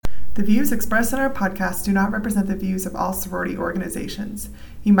The views expressed in our podcast do not represent the views of all sorority organizations.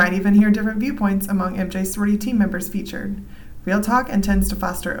 You might even hear different viewpoints among MJ sorority team members featured. Real Talk intends to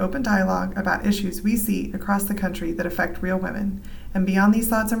foster open dialogue about issues we see across the country that affect real women. And beyond these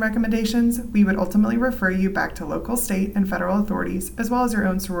thoughts and recommendations, we would ultimately refer you back to local, state, and federal authorities, as well as your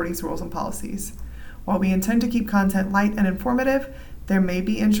own sorority's rules and policies. While we intend to keep content light and informative, there may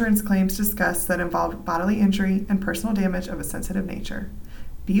be insurance claims discussed that involve bodily injury and personal damage of a sensitive nature.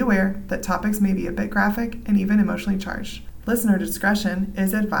 Be aware that topics may be a bit graphic and even emotionally charged. Listener discretion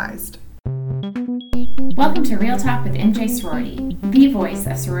is advised. Welcome to Real Talk with MJ Sorority, the voice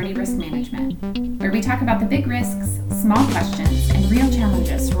of sorority risk management, where we talk about the big risks, small questions, and real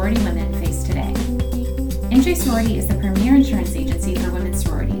challenges sorority women face today. MJ Sorority is the premier insurance agency for women's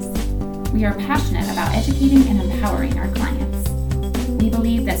sororities. We are passionate about educating and empowering our clients. We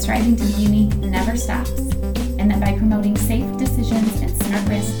believe that striving to be unique never stops, and that by promoting safe decisions and smart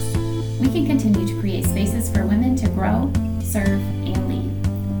risks, we can continue to create spaces for women to grow, serve, and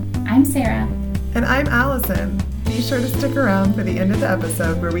lead. I'm Sarah. And I'm Allison. Be sure to stick around for the end of the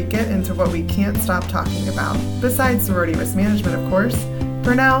episode where we get into what we can't stop talking about, besides sorority risk management, of course.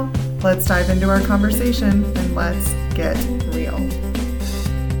 For now, let's dive into our conversation and let's get real.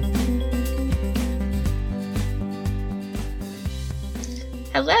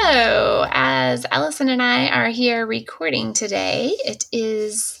 Hello, as Allison and I are here recording today, it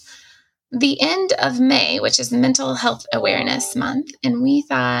is the end of May, which is Mental Health Awareness Month, and we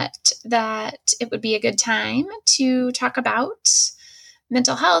thought that it would be a good time to talk about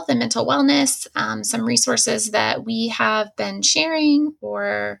mental health and mental wellness, some resources that we have been sharing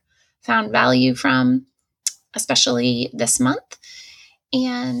or found value from, especially this month.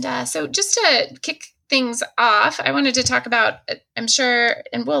 And so just to kick things off, I wanted to talk about, I'm sure,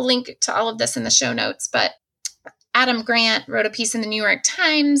 and we'll link to all of this in the show notes, but Adam Grant wrote a piece in the New York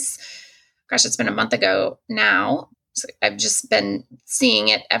Times. Gosh, it's been a month ago now. So I've just been seeing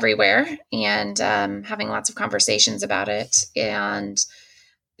it everywhere and having lots of conversations about it. And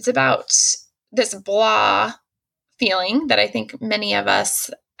it's about this blah feeling that I think many of us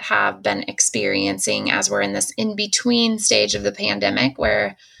have been experiencing as we're in this in-between stage of the pandemic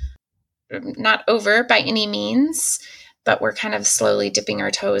where not over by any means, but we're kind of slowly dipping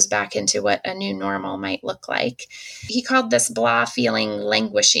our toes back into what a new normal might look like. He called this blah feeling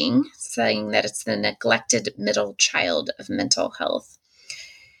languishing, saying that it's the neglected middle child of mental health.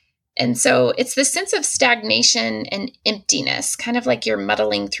 And so it's this sense of stagnation and emptiness, kind of like you're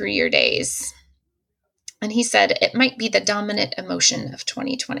muddling through your days. And he said it might be the dominant emotion of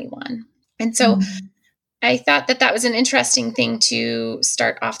 2021. And so I thought that that was an interesting thing to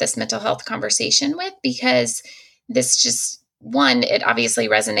start off this mental health conversation with, because this just, one, it obviously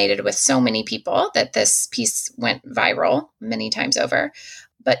resonated with so many people that this piece went viral many times over.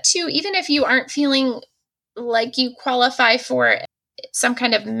 But two, even if you aren't feeling like you qualify for some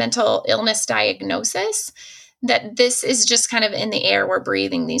kind of mental illness diagnosis, that this is just kind of in the air we're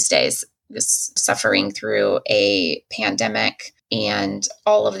breathing these days, this suffering through a pandemic and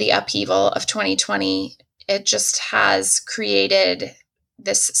all of the upheaval of 2020. It just has created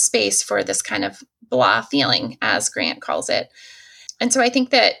this space for this kind of blah feeling, as Grant calls it. And so I think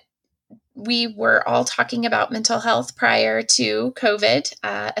that we were all talking about mental health prior to COVID,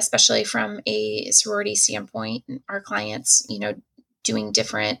 especially from a sorority standpoint, our clients, doing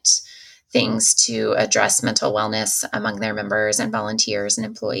different things to address mental wellness among their members and volunteers and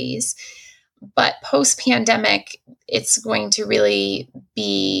employees. But post-pandemic, it's going to really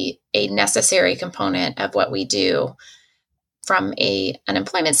be a necessary component of what we do from an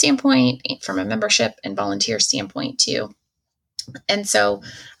employment standpoint, from a membership and volunteer standpoint too. And so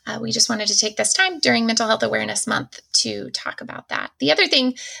we just wanted to take this time during Mental Health Awareness Month to talk about that. The other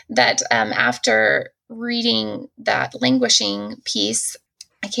thing that after reading that languishing piece,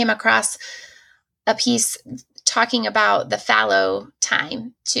 I came across a piece talking about the fallow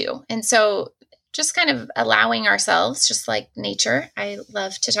time too. And so just kind of allowing ourselves, just like nature, I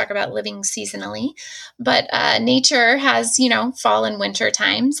love to talk about living seasonally, but nature has, fall and winter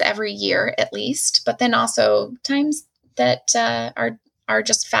times every year at least, but then also times that are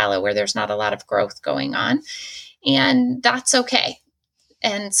just fallow, where there's not a lot of growth going on, and that's okay.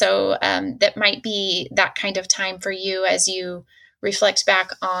 And so that might be that kind of time for you as you reflect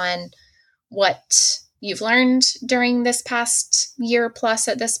back on what you've learned during this past year plus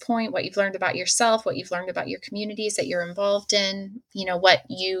at this point, what you've learned about yourself, what you've learned about your communities that you're involved in, what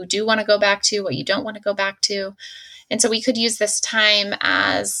you do want to go back to, what you don't want to go back to. And so we could use this time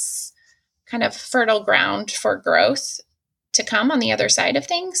as kind of fertile ground for growth to come on the other side of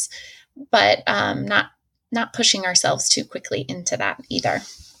things, but not pushing ourselves too quickly into that either.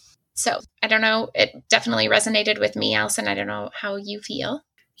 So I don't know. It definitely resonated with me, Allison. I don't know how you feel.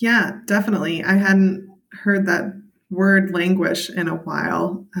 Yeah, definitely. I hadn't heard that word languish in a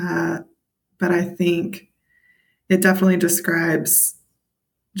while, but I think it definitely describes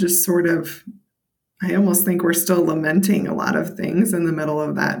just sort of, I almost think we're still lamenting a lot of things in the middle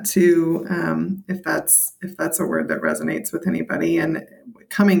of that too, if that's a word that resonates with anybody. And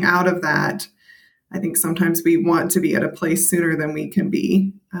coming out of that, I think sometimes we want to be at a place sooner than we can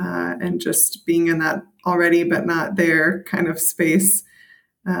be, and just being in that already but not there kind of space,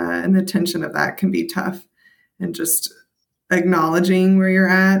 and the tension of that can be tough. And just acknowledging where you're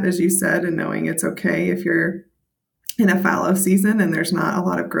at, as you said, and knowing it's okay if you're in a fallow season and there's not a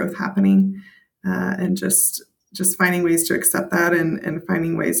lot of growth happening, and just finding ways to accept that, and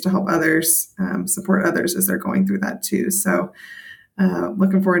finding ways to help others, support others as they're going through that too. So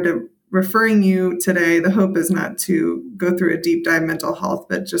looking forward to referring you today. The hope is not to go through a deep dive mental health,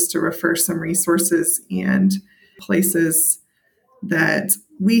 but just to refer some resources and places that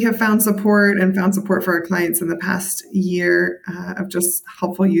we have found support for our clients in the past year, of just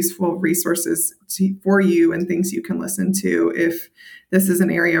helpful, useful resources for you and things you can listen to if this is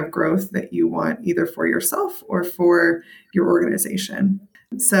an area of growth that you want either for yourself or for your organization.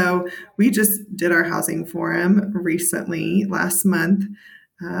 So we just did our housing forum recently last month,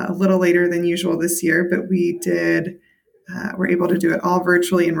 a little later than usual this year, but we're able to do it all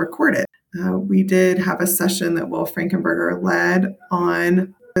virtually and record it. We did have a session that Will Frankenberger led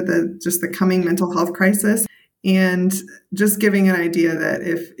on the coming mental health crisis, and just giving an idea that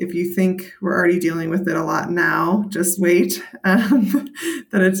if you think we're already dealing with it a lot now, just wait,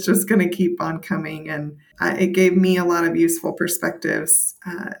 that it's just going to keep on coming. And it gave me a lot of useful perspectives,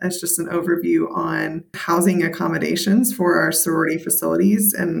 as just an overview on housing accommodations for our sorority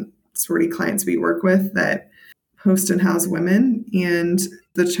facilities and sorority clients we work with that host and house women, and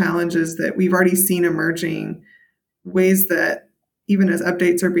the challenges that we've already seen emerging, ways that even as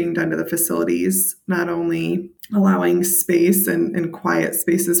updates are being done to the facilities, not only allowing space and quiet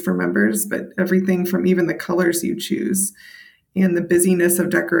spaces for members, but everything from even the colors you choose and the busyness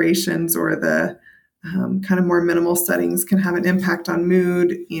of decorations or the kind of more minimal settings can have an impact on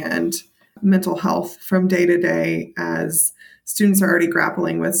mood and mental health from day to day, as students are already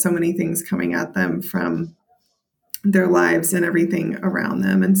grappling with so many things coming at them from their lives and everything around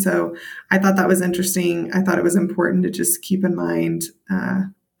them. And so I thought that was interesting. I thought it was important to just keep in mind,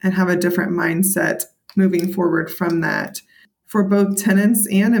 and have a different mindset moving forward from that for both tenants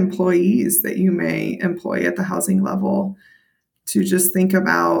and employees that you may employ at the housing level, to just think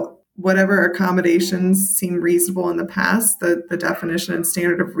about whatever accommodations seem reasonable in the past, the definition and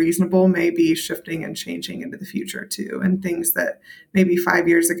standard of reasonable may be shifting and changing into the future too. And things that maybe 5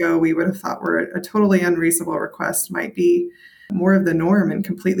 years ago we would have thought were a totally unreasonable request might be more of the norm and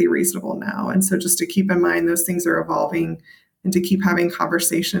completely reasonable now. And so just to keep in mind those things are evolving, and to keep having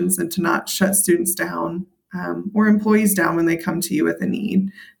conversations, and to not shut students down, or employees down when they come to you with a need,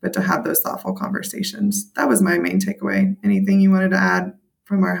 but to have those thoughtful conversations. That was my main takeaway. Anything you wanted to add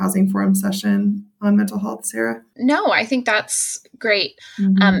from our housing forum session on mental health, Sarah? No, I think that's great.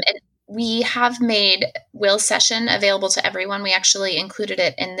 Mm-hmm. And we have made Will's session available to everyone. We actually included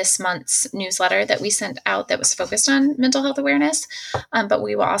it in this month's newsletter that we sent out that was focused on mental health awareness. But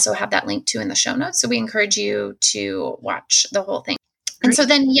we will also have that link too in the show notes. So we encourage you to watch the whole thing. And so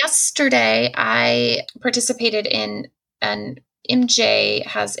then yesterday I participated in MJ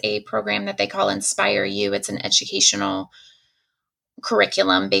has a program that they call Inspire You. It's an educational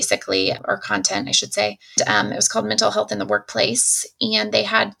curriculum, basically, or content, I should say. It was called Mental Health in the Workplace, and they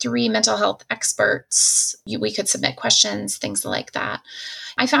had 3 mental health experts. We could submit questions, things like that.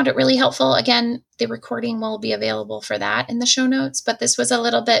 I found it really helpful. Again, the recording will be available for that in the show notes, but this was a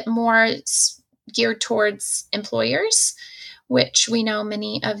little bit more geared towards employers, which we know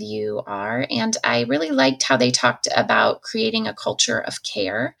many of you are. And I really liked how they talked about creating a culture of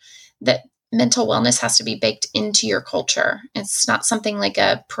care, that mental wellness has to be baked into your culture. It's not something like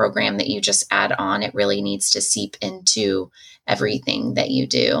a program that you just add on. It really needs to seep into everything that you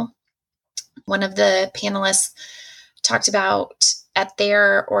do. One of the panelists talked about at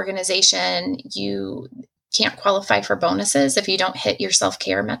their organization, you can't qualify for bonuses if you don't hit your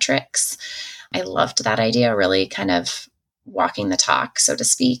self-care metrics. I loved that idea, really kind of walking the talk, so to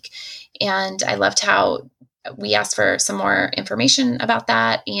speak. And I loved how we asked for some more information about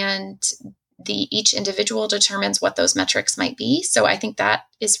that, and each individual determines what those metrics might be. So I think that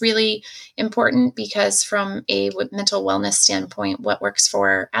is really important, because from a mental wellness standpoint, what works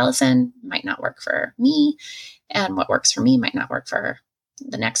for Allison might not work for me, and what works for me might not work for her.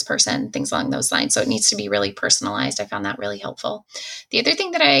 the next person, things along those lines. So it needs to be really personalized. I found that really helpful. The other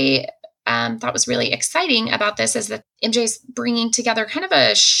thing that I thought was really exciting about this is that MJ's bringing together kind of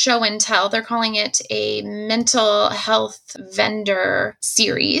a show and tell. They're calling it a mental health vendor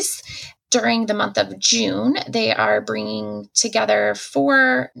series. During the month of June, they are bringing together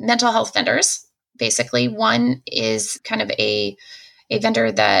 4 mental health vendors. Basically, one is kind of a vendor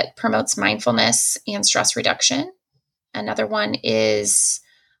that promotes mindfulness and stress reduction. Another one is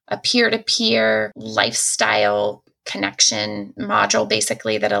a peer-to-peer lifestyle connection module,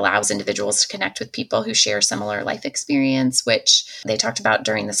 basically, that allows individuals to connect with people who share similar life experience, which they talked about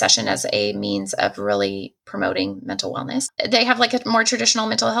during the session as a means of really promoting mental wellness. They have like a more traditional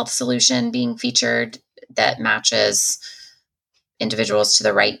mental health solution being featured that matches individuals to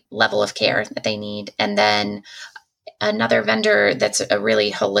the right level of care that they need. And then another vendor that's a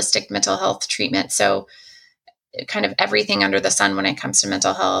really holistic mental health treatment. So kind of everything under the sun when it comes to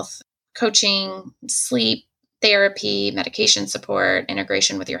mental health, coaching, sleep, therapy, medication support,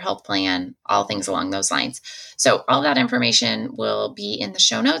 integration with your health plan, all things along those lines. So all that information will be in the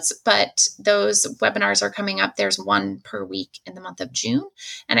show notes, but those webinars are coming up. There's one per week in the month of June.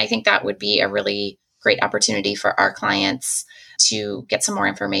 And I think that would be a really great opportunity for our clients to get some more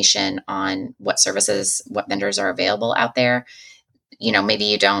information on what services, what vendors are available out there. Maybe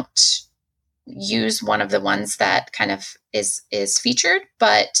you don't use one of the ones that kind of is featured,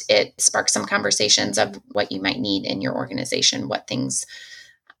 but it sparks some conversations of what you might need in your organization, what things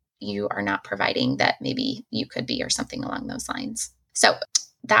you are not providing that maybe you could be, or something along those lines. So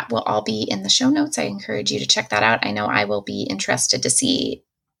that will all be in the show notes. I encourage you to check that out. I know I will be interested to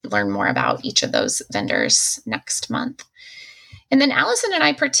learn more about each of those vendors next month. And then Allison and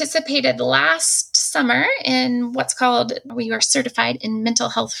I participated last summer in what's called, we were certified in mental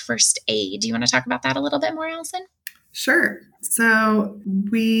health first aid. Do you want to talk about that a little bit more, Allison? Sure. So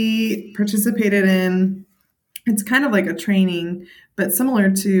we participated in, it's kind of like a training, but similar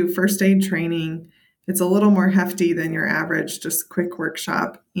to first aid training. It's a little more hefty than your average, just quick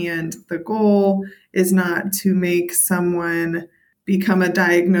workshop. And the goal is not to make someone become a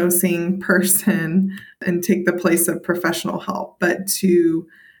diagnosing person and take the place of professional help, but to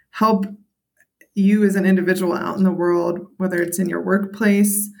help you as an individual out in the world, whether it's in your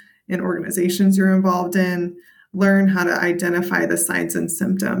workplace, in organizations you're involved in, learn how to identify the signs and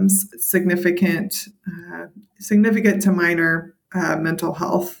symptoms, significant to minor mental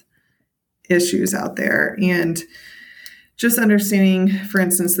health issues out there. And just understanding, for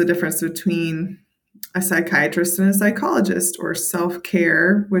instance, the difference between a psychiatrist and a psychologist, or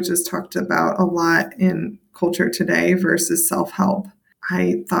self-care, which is talked about a lot in culture today, versus self-help.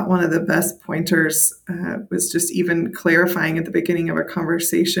 I thought one of the best pointers was just even clarifying at the beginning of a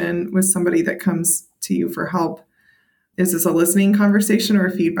conversation with somebody that comes to you for help. Is this a listening conversation or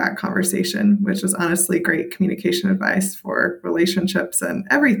a feedback conversation? Which is honestly great communication advice for relationships and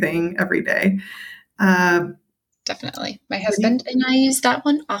everything every day. Definitely. My husband and I use that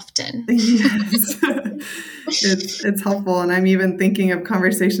one often. Yes. It's helpful. And I'm even thinking of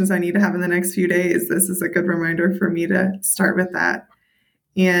conversations I need to have in the next few days. This is a good reminder for me to start with that.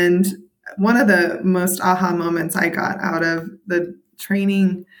 And one of the most aha moments I got out of the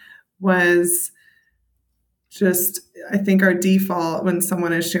training was just, I think our default when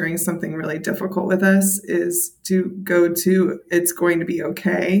someone is sharing something really difficult with us is to go to, it's going to be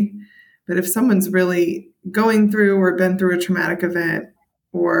okay. But if someone's really going through or been through a traumatic event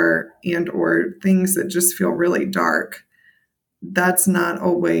or things that just feel really dark, that's not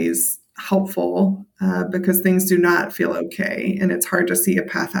always helpful because things do not feel okay. And it's hard to see a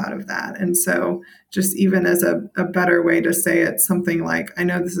path out of that. And so just even as a better way to say it, something like, I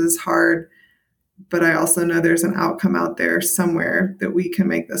know this is hard, but I also know there's an outcome out there somewhere that we can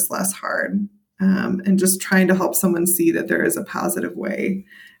make this less hard. And just trying to help someone see that there is a positive way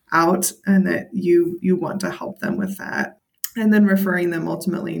out and that you want to help them with that. And then referring them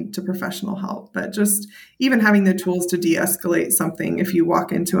ultimately to professional help. But just even having the tools to de-escalate something if you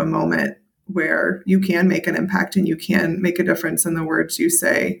walk into a moment where you can make an impact and you can make a difference in the words you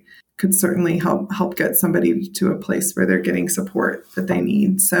say could certainly help get somebody to a place where they're getting support that they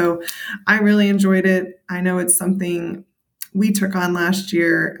need. So I really enjoyed it. I know it's something we took on last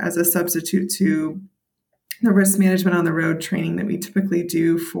year as a substitute to the risk management on the road training that we typically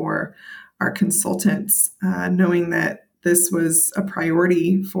do for our consultants, knowing that this was a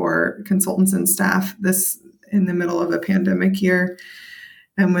priority for consultants and staff this in the middle of a pandemic year.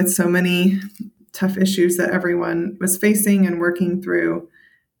 And with so many tough issues that everyone was facing and working through,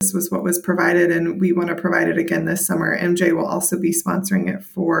 this was what was provided. And we want to provide it again this summer. MJ will also be sponsoring it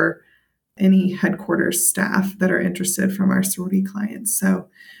for any headquarters staff that are interested from our sorority clients. So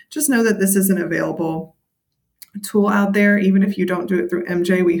just know that this is an available tool out there. Even if you don't do it through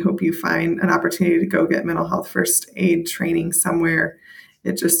MJ, we hope you find an opportunity to go get mental health first aid training somewhere.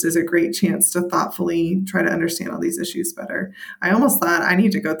 It just is a great chance to thoughtfully try to understand all these issues better. I almost thought I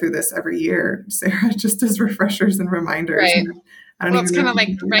need to go through this every year, Sarah, just as refreshers and reminders. Right. And I don't Well, even it's know kind if of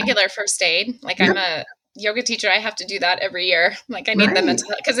you like can do regular first aid. Like Yep. I'm a yoga teacher. I have to do that every year. Like I need the Right. mental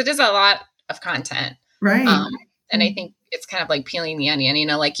health because it is a lot of content. Right. And I think it's kind of like peeling the onion, you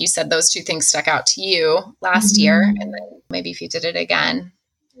know, like you said, those two things stuck out to you last year. And then maybe if you did it again,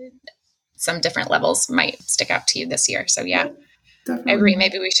 some different levels might stick out to you this year. So yeah, Definitely. I agree.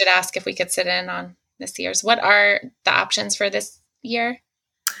 Maybe we should ask if we could sit in on this year's. What are the options for this year?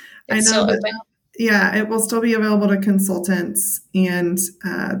 It's still open. Yeah, it will still be available to consultants. And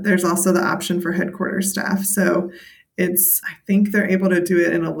there's also the option for headquarters staff. So I think they're able to do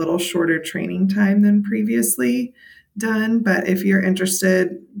it in a little shorter training time than previously done. But if you're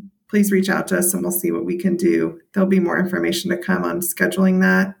interested, please reach out to us and we'll see what we can do. There'll be more information to come on scheduling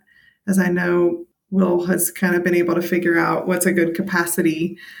that. As I know, Will has kind of been able to figure out what's a good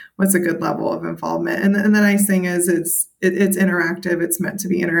capacity, what's a good level of involvement. And the nice thing is it's interactive. It's meant to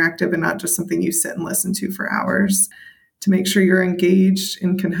be interactive and not just something you sit and listen to for hours, to make sure you're engaged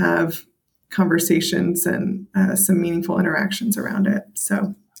and can have conversations and some meaningful interactions around it.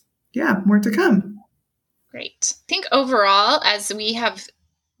 So yeah, more to come. Great. I think overall, as we have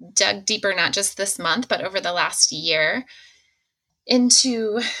dug deeper, not just this month, but over the last year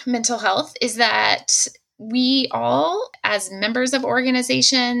into mental health, is that we all, as members of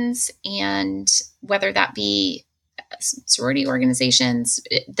organizations, and whether that be sorority organizations,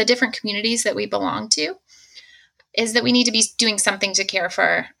 the different communities that we belong to, is that we need to be doing something to care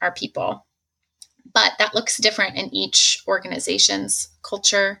for our people. But that looks different in each organization's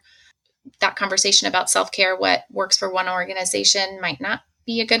culture. That conversation about self-care, what works for one organization might not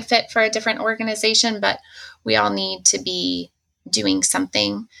be a good fit for a different organization, but we all need to be doing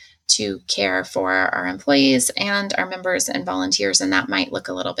something to care for our employees and our members and volunteers. And that might look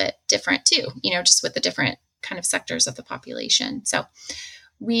a little bit different too, you know, just with the different kind of sectors of the population. So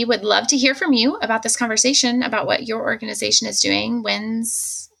we would love to hear from you about this conversation, about what your organization is doing,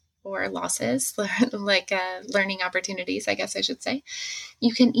 wins or losses, like learning opportunities, I guess I should say.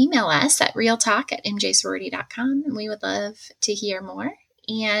 You can email us at realtalk@mjsorority.com, and we would love to hear more.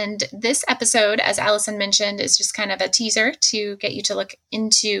 And this episode, as Allison mentioned, is just kind of a teaser to get you to look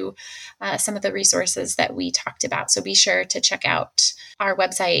into some of the resources that we talked about. So be sure to check out our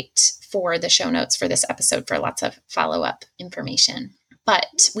website for the show notes for this episode for lots of follow-up information.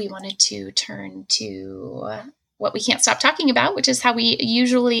 But we wanted to turn to what we can't stop talking about, which is how we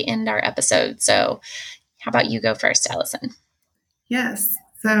usually end our episode. So how about you go first, Allison? Yes.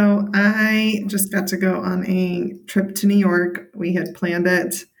 So I just got to go on a trip to New York. We had planned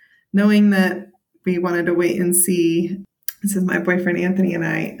it knowing that we wanted to wait and see. This is my boyfriend, Anthony, and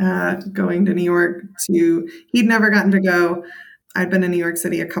I going to New York he'd never gotten to go. I'd been in New York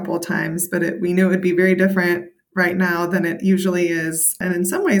City a couple of times, but we knew it would be very different right now than it usually is. And in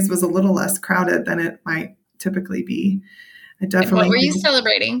some ways was a little less crowded than it might typically be. What were you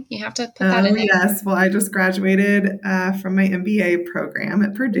celebrating? You have to put that in there. Yes. Well, I just graduated from my MBA program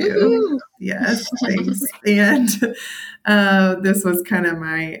at Purdue. Woo-hoo. Yes, thanks. And this was kind of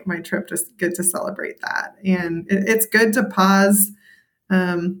my trip to get to celebrate that. And it's good to pause,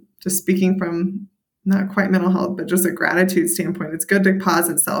 just speaking from not quite mental health, but just a gratitude standpoint. It's good to pause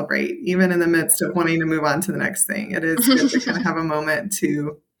and celebrate, even in the midst of wanting to move on to the next thing. It is good to kind of have a moment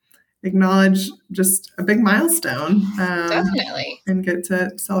to acknowledge just a big milestone Definitely. and get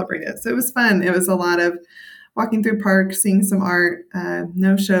to celebrate it. So it was fun. It was a lot of walking through parks, seeing some art,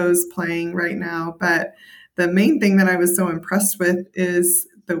 no shows playing right now. But the main thing that I was so impressed with is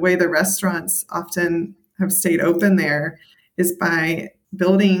the way the restaurants often have stayed open there is by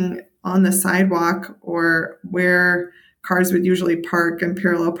building on the sidewalk or where cars would usually park and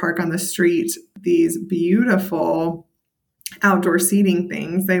parallel park on the street, these beautiful outdoor seating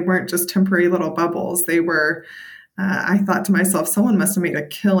things. They weren't just temporary little bubbles. They were, I thought to myself, someone must have made a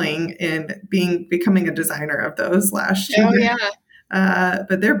killing in becoming a designer of those last year. Oh, yeah.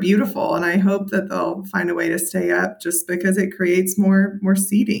 But they're beautiful. And I hope that they'll find a way to stay up just because it creates more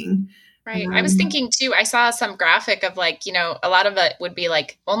seating. Right. I was thinking too, I saw some graphic of like, you know, a lot of it would be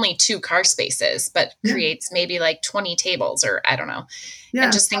like only 2 car spaces, but creates maybe like 20 tables or I don't know. Yeah.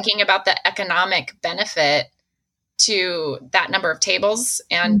 And just thinking about the economic benefit to that number of tables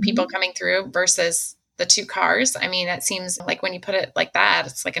and people coming through versus the 2 cars. I mean, it seems like when you put it like that,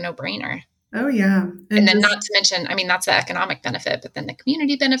 it's like a no-brainer. Oh, yeah. And then not to mention, I mean, that's the economic benefit, but then the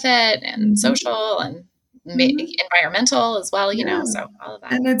community benefit and social and environmental as well, you know, so all of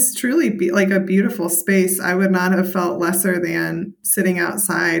that. And it's truly like a beautiful space. I would not have felt lesser than sitting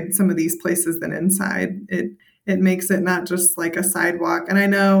outside some of these places than inside. It makes it not just like a sidewalk. And I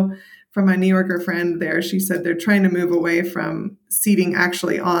know from my New Yorker friend there, she said they're trying to move away from seating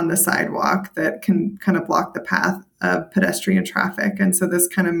actually on the sidewalk that can kind of block the path of pedestrian traffic. And so this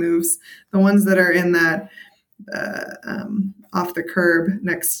kind of moves the ones that are in that off the curb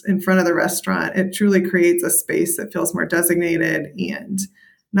next in front of the restaurant. It truly creates a space that feels more designated and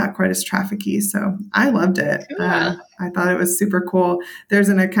not quite as trafficky. So I loved it. Yeah. I thought it was super cool. There's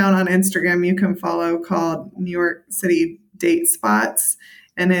an account on Instagram you can follow called New York City Date Spots,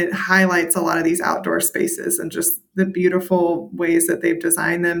 and it highlights a lot of these outdoor spaces and just the beautiful ways that they've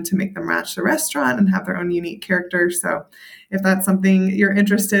designed them to make them match the restaurant and have their own unique character. So if that's something you're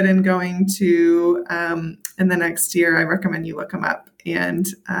interested in going to in the next year, I recommend you look them up and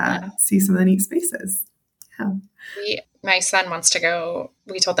see some of the neat spaces. Yeah. My son wants to go.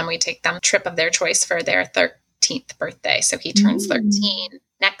 We told them we'd take them trip of their choice for their 13th birthday. So he turns 13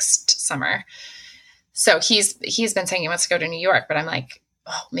 next summer. So he's been saying he wants to go to New York, but I'm like,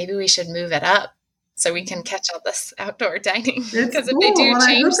 oh, maybe we should move it up so we can catch all this outdoor dining. Because if they do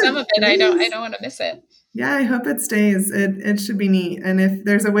change some of it, I don't want to miss it. Yeah, I hope it stays. It should be neat. And if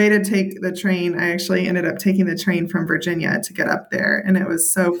there's a way to take the train, I actually ended up taking the train from Virginia to get up there. And it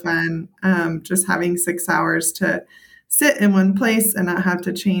was so fun, just having 6 hours to sit in one place and not have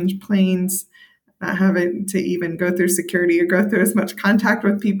to change planes, not having to even go through security or go through as much contact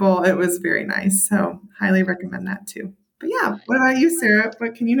with people. It was very nice. So highly recommend that too. But yeah, what about you, Sarah?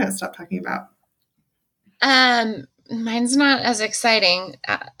 What can you not stop talking about? Mine's not as exciting.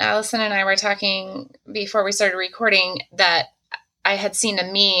 Allison and I were talking before we started recording that I had seen a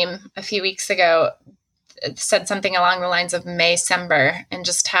meme a few weeks ago. It said something along the lines of May-cember and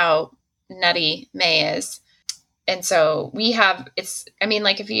just how nutty May is. And so I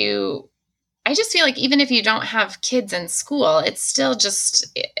just feel like even if you don't have kids in school, it's still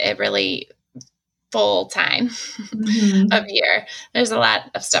just a really full time of year. There's a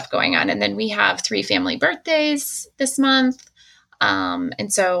lot of stuff going on. And then we have 3 family birthdays this month.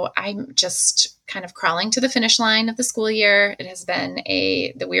 And so I'm just kind of crawling to the finish line of the school year. It has been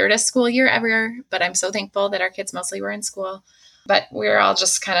the weirdest school year ever, but I'm so thankful that our kids mostly were in school. But we're all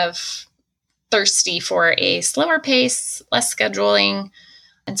just kind of thirsty for a slower pace, less scheduling.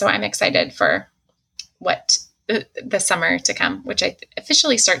 And so I'm excited for what the summer to come, which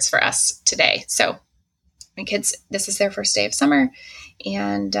officially starts for us today. So my kids, this is their first day of summer,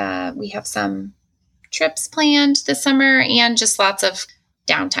 and we have some trips planned this summer and just lots of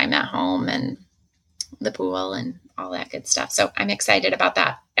downtime at home and the pool and all that good stuff. So I'm excited about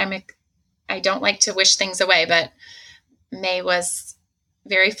that. I don't like to wish things away, but May was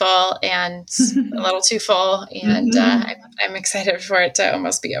very full and a little too full. And I'm excited for it to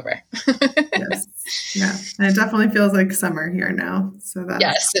almost be over. Yes. Yeah. And it definitely feels like summer here now. So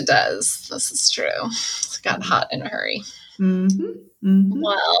yes, it does. This is true. It got hot in a hurry.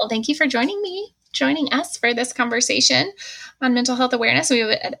 Well, thank you for joining us for this conversation on mental health awareness.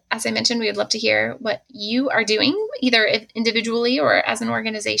 As I mentioned, we would love to hear what you are doing, either individually or as an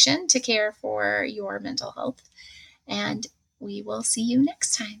organization, to care for your mental health. And we will see you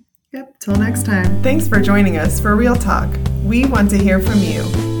next time. Yep. Till next time. Thanks for joining us for Real Talk. We want to hear from you.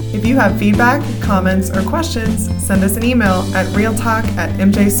 If you have feedback, comments, or questions, send us an email at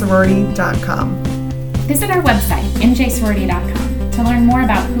realtalk@mjsorority.com. Visit our website, mjsorority.com, to learn more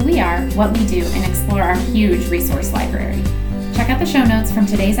about who we are, what we do, and explore our huge resource library. Check out the show notes from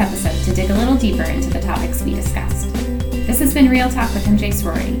today's episode to dig a little deeper into the topics we discussed. This has been Real Talk with MJ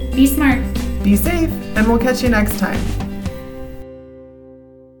Sorority. Be smart. Be safe, and we'll catch you next time.